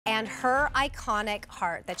and her iconic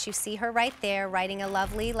heart that you see her right there writing a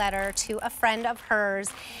lovely letter to a friend of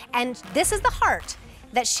hers. And this is the heart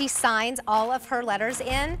that she signs all of her letters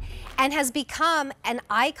in and has become an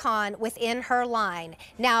icon within her line.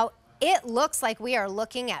 Now, it looks like we are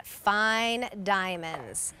looking at fine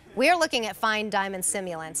diamonds. We are looking at fine diamond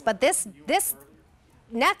simulants, but this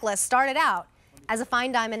necklace started out as a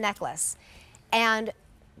fine diamond necklace. And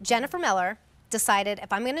Jennifer Miller decided,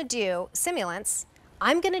 if I'm gonna do simulants,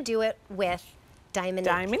 I'm gonna do it with Diamonique.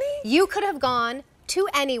 Diamonique? You could have gone to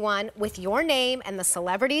anyone with your name and the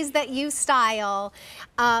celebrities that you style,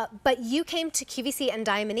 but you came to QVC and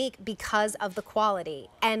Diamonique because of the quality.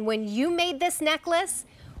 And when you made this necklace,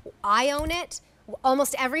 I own it,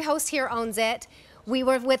 almost every host here owns it. We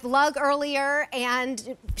were with Lug earlier,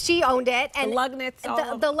 and she owned it. And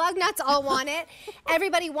the lug nuts all want it.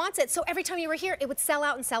 Everybody wants it. So every time you were here, it would sell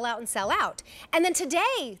out and sell out and sell out. And then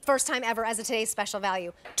today, first time ever as a today's special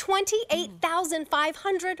value,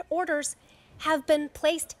 28,500 orders have been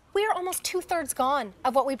placed. We are almost 2/3 gone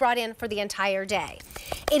of what we brought in for the entire day.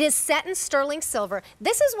 It is set in sterling silver.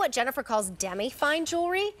 This is what Jennifer calls demi-fine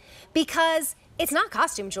jewelry because it's not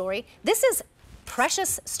costume jewelry. This is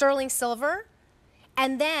precious sterling silver.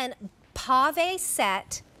 And then Pave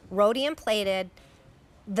set, rhodium plated,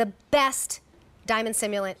 the best diamond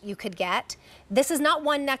simulant you could get. This is not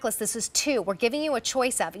one necklace, this is two. We're giving you a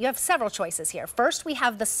choice of, you have several choices here. First, we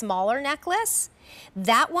have the smaller necklace.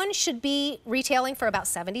 That one should be retailing for about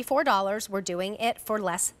 $74. We're doing it for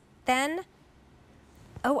less than,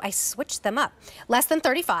 oh, I switched them up, less than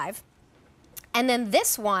 $35. And then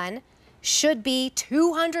this one should be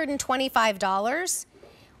 $225.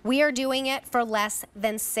 We are doing it for less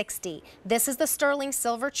than $60. This is the sterling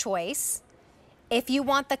silver choice. If you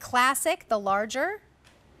want the classic, the larger,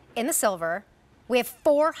 in the silver, we have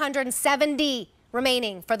 470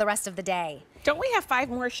 remaining for the rest of the day. Don't we have 5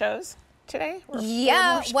 more shows today?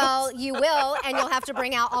 Yeah, well, you will, and you'll have to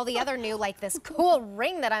bring out all the other new, like this cool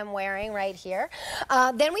ring that I'm wearing right here.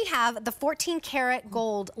 Then we have the 14-karat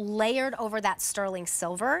gold layered over that sterling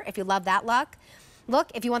silver, if you love that look. Look,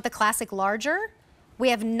 if you want the classic larger, we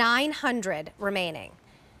have 900 remaining.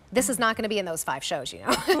 This is not going to be in those 5 shows, you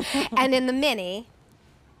know. And in the mini,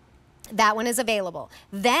 that one is available.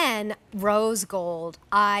 Then rose gold.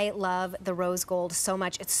 I love the rose gold so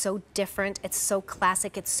much. It's so different. It's so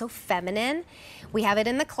classic. It's so feminine. We have it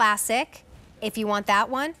in the classic. If you want that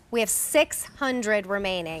one, we have 600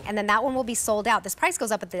 remaining. And then that one will be sold out. This price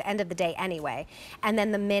goes up at the end of the day anyway. And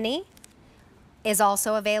then the mini is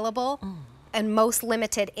also available. And most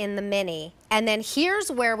limited in the mini. And then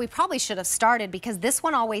here's where we probably should have started because this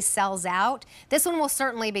one always sells out. This one will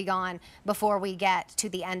certainly be gone before we get to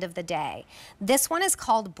the end of the day. This one is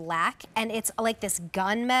called Black, and it's like this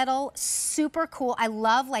gunmetal, super cool. I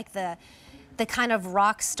love like the kind of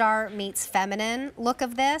rock star meets feminine look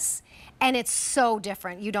of this, and it's so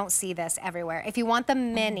different. You don't see this everywhere. If you want the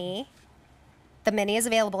mini is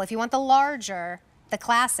available. If you want the larger, the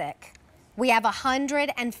classic, we have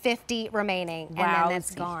 150 remaining, and then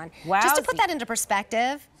that's gone. Just to put that into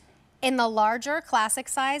perspective, in the larger classic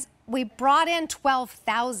size, we brought in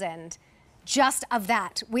 12,000 just of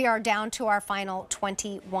that. We are down to our final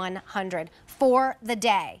 2,100 for the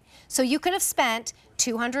day. So you could have spent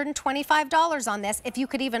 $225 on this if you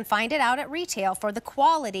could even find it out at retail for the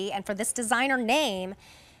quality and for this designer name,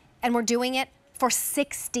 and we're doing it for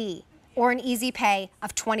 $60. Or an easy pay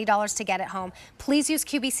of $20 to get it home. Please use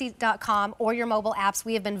QVC.com or your mobile apps.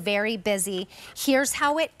 We have been very busy. Here's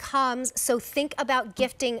how it comes. So think about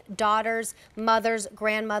gifting daughters, mothers,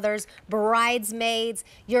 grandmothers, bridesmaids,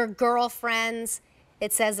 your girlfriends.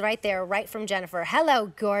 It says right there, right from Jennifer,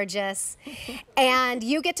 hello, gorgeous. And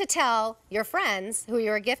you get to tell your friends who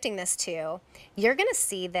you're gifting this to, you're gonna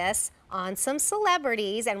see this on some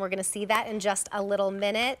celebrities, and we're gonna see that in just a little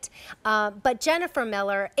minute. But Jennifer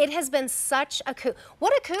Miller, it has been such a coup.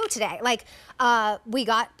 What a coup today. Like, we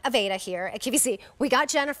got Aveda here at QVC. We got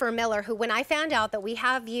Jennifer Miller, who when I found out that we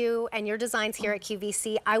have you and your designs here at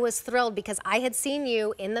QVC, I was thrilled because I had seen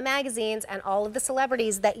you in the magazines and all of the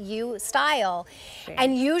celebrities that you style.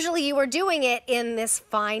 And usually you were doing it in this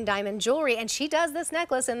fine diamond jewelry, and she does this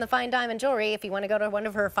necklace in the fine diamond jewelry. If you wanna go to one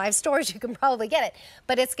of her 5 stores, you can probably get it.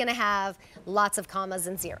 But it's gonna have lots of commas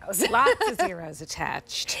and zeros. Lots of zeros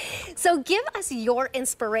attached. So give us your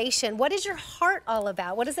inspiration. What is your heart all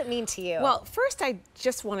about? What does it mean to you? Well, first I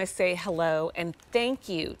just want to say hello and thank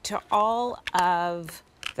you to all of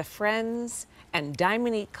the friends and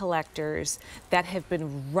Diamonique collectors that have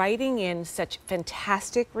been writing in such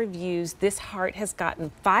fantastic reviews. This heart has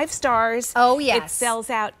gotten 5 stars. Oh, yes. It sells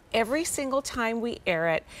out every single time we air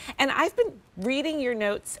it. And I've been reading your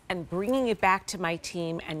notes and bringing it back to my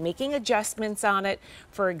team and making adjustments on it.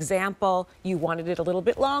 For example, you wanted it a little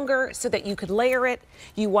bit longer so that you could layer it.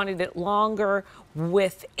 You wanted it longer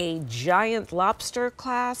with a giant lobster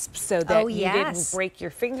clasp so that you didn't break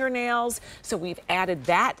your fingernails. So we've added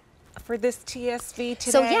that for this TSV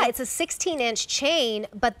today. So yeah, it's a 16-inch chain,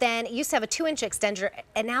 but then it used to have a 2-inch extender,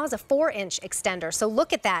 and now it's a 4-inch extender. So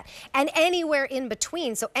look at that. And anywhere in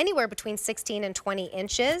between, so anywhere between 16 and 20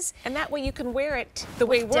 inches. And that way you can wear it the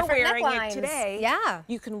way we're wearing it today. Yeah.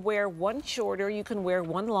 You can wear one shorter, you can wear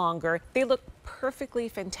one longer. They look perfectly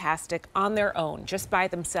fantastic on their own, just by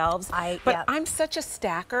themselves. But I'm such a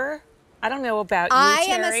stacker. I don't know about you, I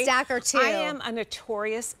Terry. am a stacker too. I am a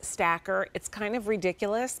notorious stacker. It's kind of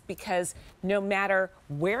ridiculous because no matter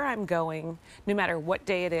where I'm going, no matter what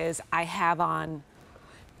day it is, I have on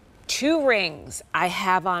 2 rings, I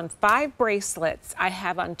have on 5 bracelets, I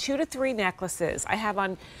have on 2 to 3 necklaces, I have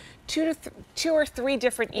on 2 or 3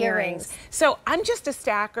 different earrings. So I'm just a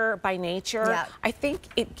stacker by nature. Yeah. I think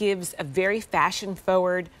it gives a very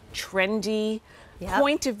fashion-forward, trendy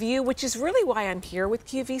point of view, which is really why I'm here with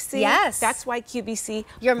QVC. Yes. That's why QVC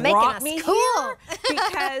brought me cool here,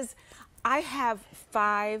 because I have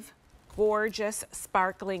 5 gorgeous,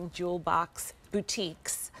 sparkling jewel box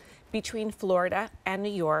boutiques between Florida and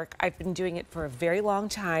New York. I've been doing it for a very long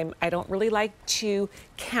time. I don't really like to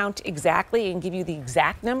count exactly and give you the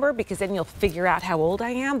exact number because then you'll figure out how old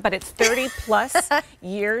I am, but it's 30 plus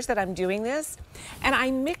years that I'm doing this. And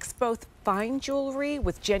I mix both fine jewelry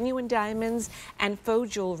with genuine diamonds and faux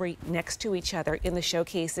jewelry next to each other in the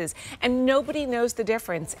showcases. And nobody knows the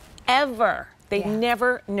difference ever. They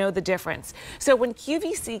never know the difference. So when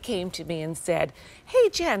QVC came to me and said, hey,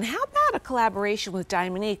 Jen, how about a collaboration with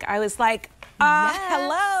Diamonique? I was like,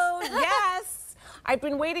 hello, yes. I've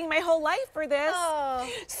been waiting my whole life for this. Oh.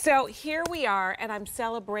 So here we are, and I'm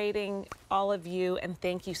celebrating all of you, and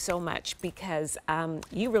thank you so much because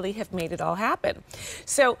you really have made it all happen.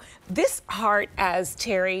 So this heart, as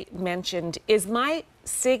Terry mentioned, is my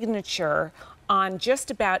signature on just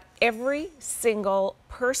about every single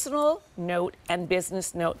personal note and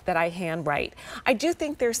business note that I handwrite. I do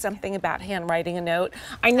think there's something about handwriting a note.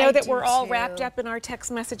 I know that we're all wrapped up in our text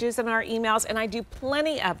messages and our emails, and I do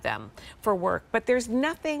plenty of them for work, but there's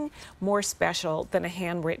nothing more special than a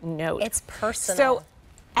handwritten note. It's personal. So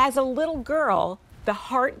as a little girl, the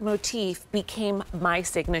heart motif became my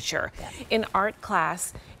signature. In art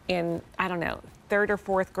class in, I don't know, 3rd or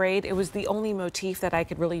 4th grade, it was the only motif that I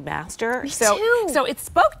could really master. Me too. So it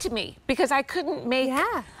spoke to me because I couldn't make,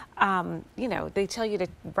 you know, they tell you to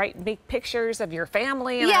make pictures of your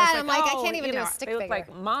family. And I was like, I can't even do a stick figure. They look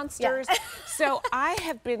like monsters. So I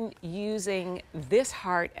have been using this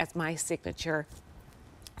heart as my signature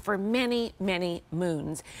for many, many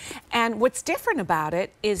moons. And what's different about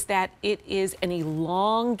it is that it is an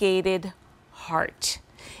elongated heart.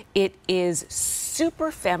 It is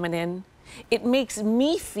super feminine. It makes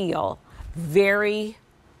me feel very,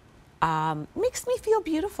 makes me feel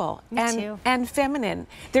beautiful and feminine.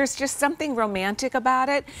 There's just something romantic about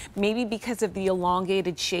it, maybe because of the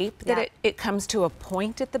elongated shape that it comes to a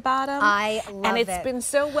point at the bottom. I love it. And it's been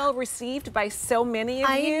so well received by so many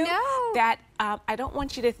of you that I don't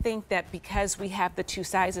want you to think that because we have the 2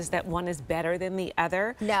 sizes that one is better than the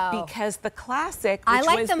other. No. Because the classic, which was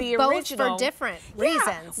the original. I like them both for different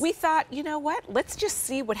reasons. We thought, you know what? Let's just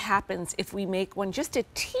see what happens if we make one just a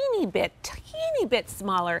teeny bit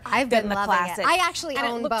smaller than the classic. I actually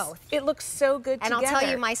own both. It looks so good together. And I'll tell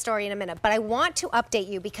you my story in a minute, but I want to update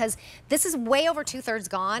you because this is way over 2/3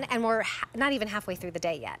 gone and we're not even halfway through the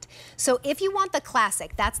day yet. So if you want the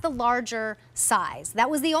classic, that's the larger size.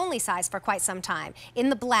 That was the only size for quite some time. In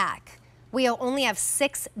the black, we only have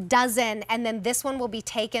 6 dozen, and then this one will be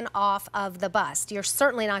taken off of the bust. You're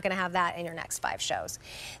certainly not going to have that in your next 5 shows.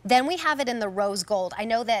 Then we have it in the rose gold. I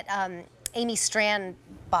know that Amy Strand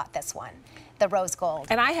bought this one, the rose gold.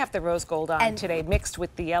 And I have the rose gold on today mixed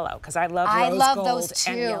with the yellow because I love rose gold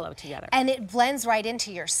and yellow together. And it blends right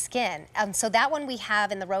into your skin. So that one we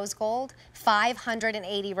have in the rose gold,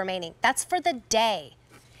 580 remaining. That's for the day.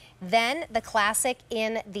 Then the classic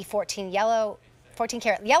in the 14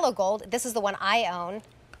 karat yellow gold. This is the one I own.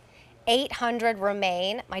 800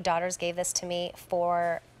 remain. My daughters gave this to me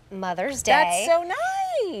for Mother's Day. That's so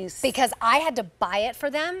nice. Because I had to buy it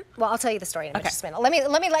for them. Well, I'll tell you the story in just a minute.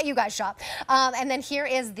 Let me let you guys shop. And then here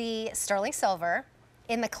is the sterling silver.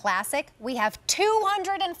 In the classic, we have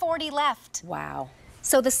 240 left. Wow.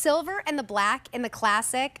 So the silver and the black in the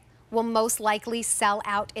classic will most likely sell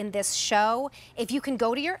out in this show. If you can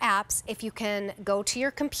go to your apps, if you can go to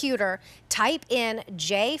your computer, type in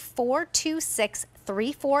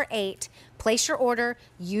J426348, place your order,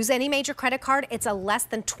 use any major credit card. It's a less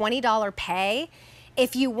than $20 pay.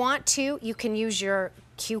 If you want to, you can use your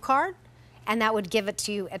Q card, and that would give it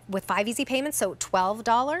to you with 5 easy payments, so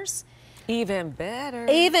 $12. Even better.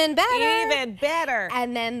 Even better. Even better.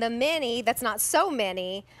 And then the mini, that's not so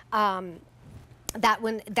mini, that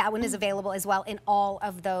one is available as well in all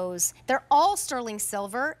of those. They're all sterling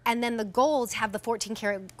silver, and then the golds have the 14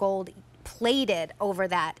 karat gold plated over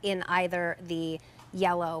that in either the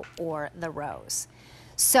yellow or the rose.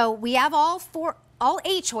 So we have all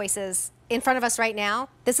 8 choices in front of us right now.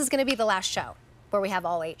 This is going to be the last show where we have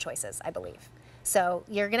all 8 choices, I believe. So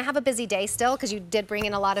you're going to have a busy day still because you did bring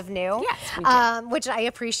in a lot of new, yes, we did. Which I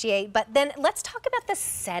appreciate. But then let's talk about the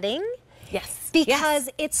setting. Yes. Because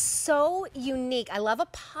it's so unique. I love a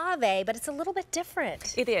pave, but it's a little bit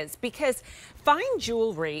different. It is, because fine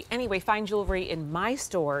jewelry, anyway, fine jewelry in my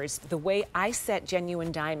stores, the way I set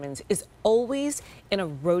genuine diamonds is always in a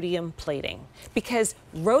rhodium plating. Because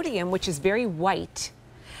rhodium, which is very white,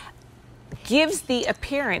 gives the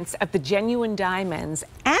appearance of the genuine diamonds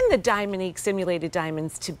and the Diamonique simulated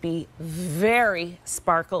diamonds to be very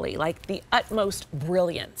sparkly, like the utmost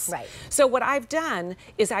brilliance. Right. So what I've done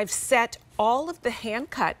is I've set all of the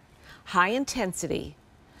hand-cut, high-intensity,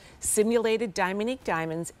 simulated Diamonique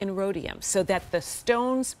diamonds in rhodium so that the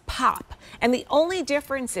stones pop. And the only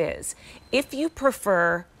difference is, if you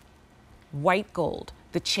prefer white gold,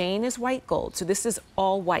 the chain is white gold, so this is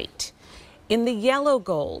all white. In the yellow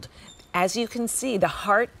gold, as you can see, the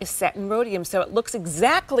heart is set in rhodium, so it looks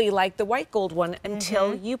exactly like the white gold one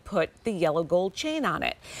until you put the yellow gold chain on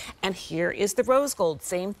it. And here is the rose gold,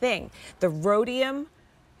 same thing. The rhodium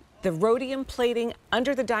plating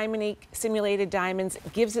under the Diamonique simulated diamonds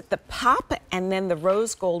gives it the pop, and then the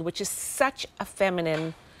rose gold, which is such a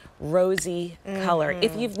feminine, rosy color.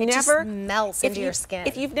 If you've It never just melts into your skin.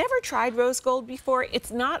 If you've never tried rose gold before,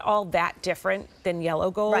 it's not all that different than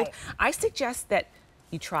yellow gold. Right. I suggest that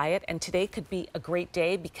you try it, and today could be a great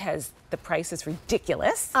day because the price is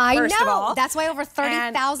ridiculous. I first know. Of all. That's why over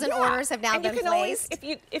 30,000 Yeah. orders have now and been you can placed.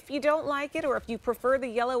 Always, if you don't like it, or if you prefer the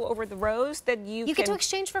yellow over the rose, then you get to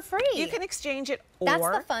exchange for free. You can exchange it, That's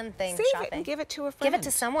or the fun thing, save shopping. it and give it to a friend. Give it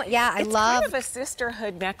to someone. Yeah, I it's love. kind of a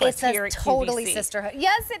sisterhood necklace It's here a at totally QVC. sisterhood.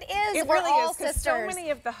 Yes, it is. It We're really all is, 'cause sisters. so many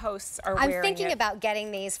of the hosts are wearing I'm thinking it. about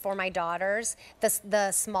getting these for my daughters,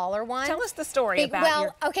 the smaller one. Tell us the story about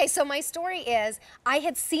Well, okay, so my story is I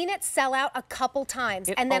had seen it sell out a couple times,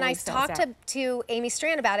 It and then I always sells talked out. to Amy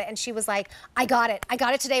Strand about it, and she was like, I got it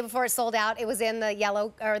today before it sold out. It was in the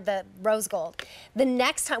yellow or the rose gold. The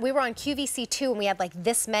next time we were on QVC 2 and we had like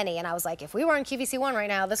this many, and I was like, if we were on QVC 1 right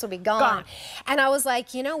now, this would be gone. And I was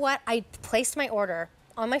like, you know what? I placed my order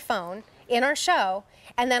on my phone in our show,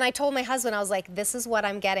 and then I told my husband, I was like, this is what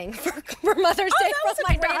I'm getting for Mother's Day that was from a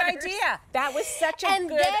my great daughters. idea. That was such a And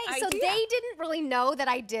good idea. so they didn't really know that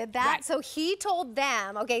I did that. Right. So he told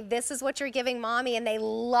them, okay, this is what you're giving mommy, and they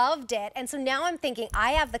loved it. And so now I'm thinking,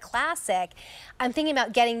 I have the classic. I'm thinking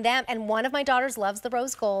about getting them, and one of my daughters loves the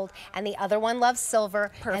rose gold, and the other one loves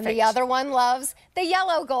silver, and the Perfect. other one loves the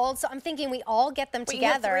yellow gold. So I'm thinking we all get them Wait, you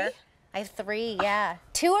have together. 3? I have 3, yeah.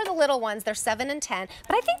 2 are the little ones. They're 7 and 10.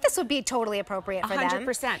 But I think this would be totally appropriate for them.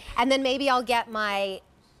 100%. And then maybe I'll get my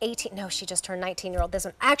 18. No, she just turned 19-year-old. This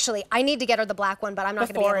one. Actually, I need to get her the black one, but I'm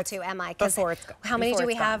not going to be able to, am I? 'Cause how many do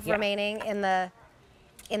we have remaining in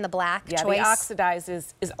the black choice? The oxidized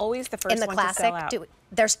is always the first in the one classic. to sell out.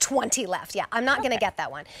 There's 20 left. Yeah, I'm not going to get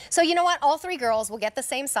that one. So you know what? All 3 girls will get the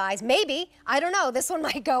same size. Maybe. I don't know. This one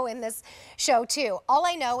might go in this show too. All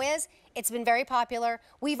I know is it's been very popular.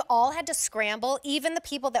 We've all had to scramble, even the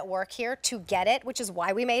people that work here, to get it, which is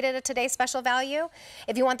why we made it a today's special value.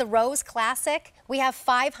 If you want the Rose Classic, we have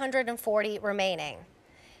 540 remaining.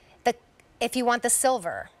 If you want the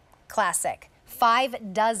Silver Classic,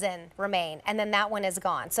 5 dozen remain, and then that one is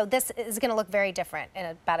gone. So this is going to look very different in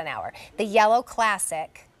about an hour. The Yellow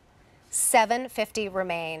Classic, 750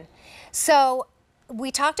 remain. So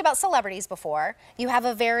we talked about celebrities before. You have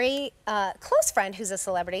a very close friend who's a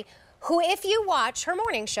celebrity who, if you watch her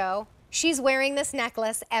morning show, she's wearing this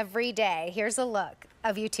necklace every day. Here's a look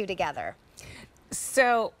of you two together.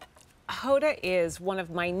 So Hoda is one of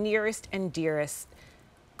my nearest and dearest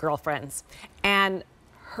girlfriends, and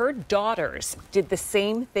her daughters did the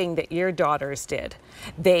same thing that your daughters did.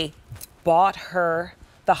 They bought her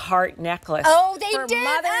the heart necklace for did?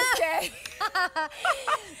 Mother's Day.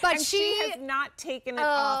 But And she has not taken it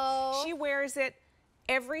off. She wears it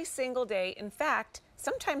every single day. In fact,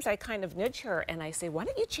 sometimes I kind of nudge her and I say, why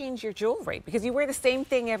don't you change your jewelry? Because you wear the same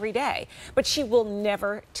thing every day. But she will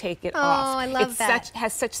never take it off. Oh, I love that.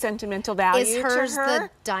 Has such sentimental value Is hers to her. the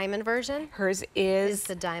diamond version? Hers is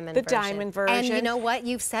the diamond the version. diamond version. And you know what?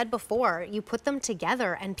 You've said before, you put them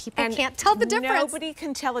together and people can't tell the difference. Nobody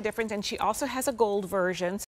can tell the difference. And she also has a gold version.